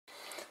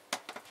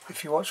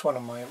If you watch one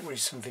of my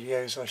recent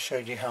videos, I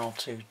showed you how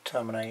to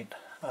terminate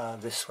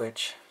this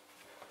switch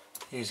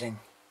using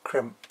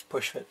crimp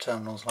push-fit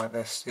terminals like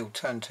this. The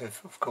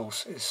alternative, of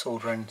course, is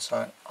soldering,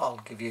 so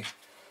I'll give you a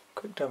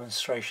quick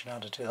demonstration how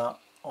to do that,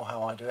 or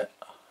how I do it.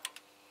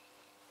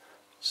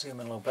 Zoom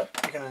in a little bit.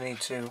 You're going to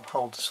need to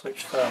hold the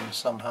switch firm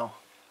somehow.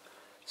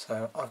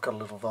 So I've got a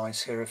little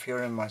vise here. If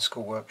you're in my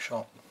school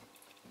workshop,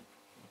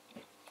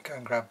 go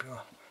and grab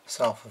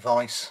yourself a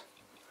vise.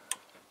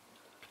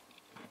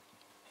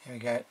 Here we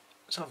go.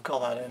 So I've got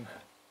that in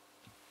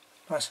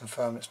nice and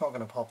firm, it's not going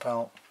to pop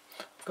out.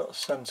 I've got a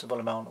sensible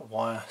amount of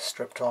wire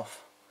stripped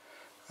off,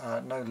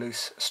 no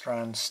loose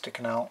strands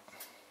sticking out.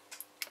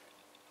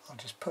 I'll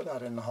just put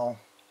that in the hole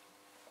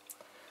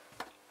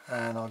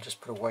and I'll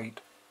just put a weight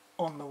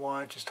on the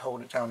wire, just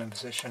hold it down in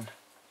position.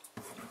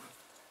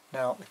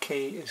 Now the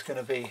key is going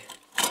to be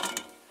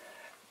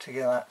to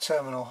get that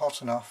terminal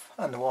hot enough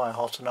and the wire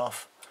hot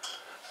enough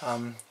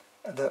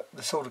that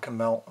the solder can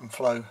melt and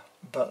flow,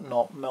 but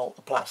not melt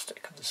the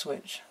plastic of the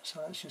switch. So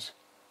let's just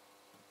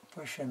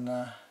push in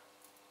there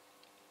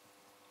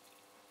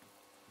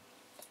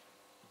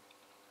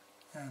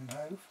and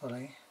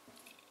hopefully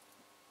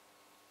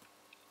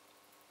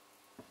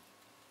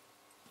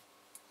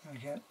there we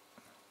go.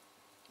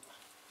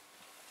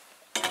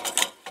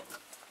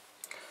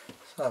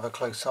 So have a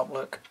close-up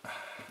look.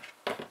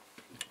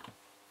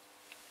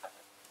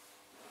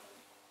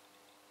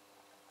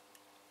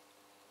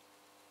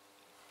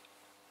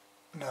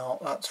 Now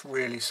that's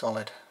really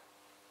solid,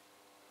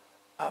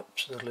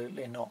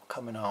 absolutely not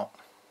coming out.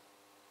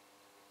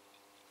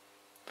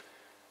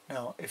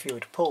 Now if you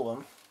were to pull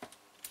them,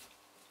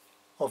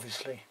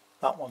 obviously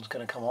that one's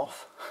going to come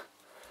off.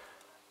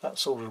 That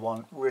soldered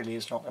one really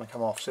is not going to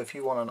come off, so if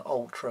you want an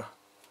ultra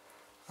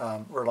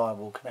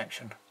reliable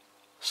connection,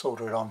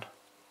 solder it on.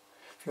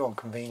 If you want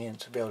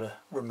convenience to be able to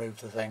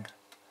remove the thing,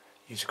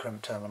 use a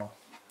crimp terminal.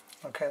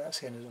 Okay,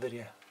 that's the end of the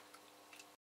video.